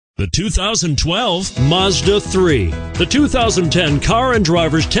The 2012 Mazda 3. The 2010 Car and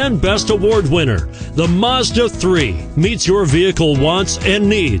Driver's 10 Best Award winner, the Mazda 3, meets your vehicle wants and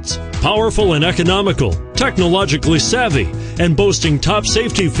needs. Powerful and economical, technologically savvy, and boasting top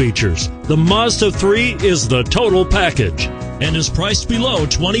safety features, the Mazda 3 is the total package and is priced below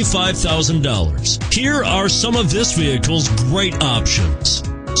 $25,000. Here are some of this vehicle's great options: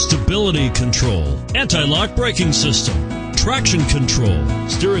 stability control, anti-lock braking system, traction control,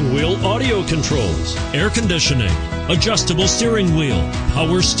 steering wheel audio controls, air conditioning, adjustable steering wheel,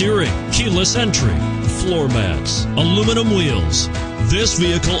 power steering, keyless entry, floor mats, aluminum wheels. This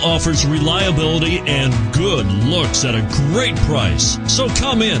vehicle offers reliability and good looks at a great price. So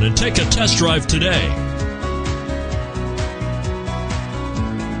come in and take a test drive today.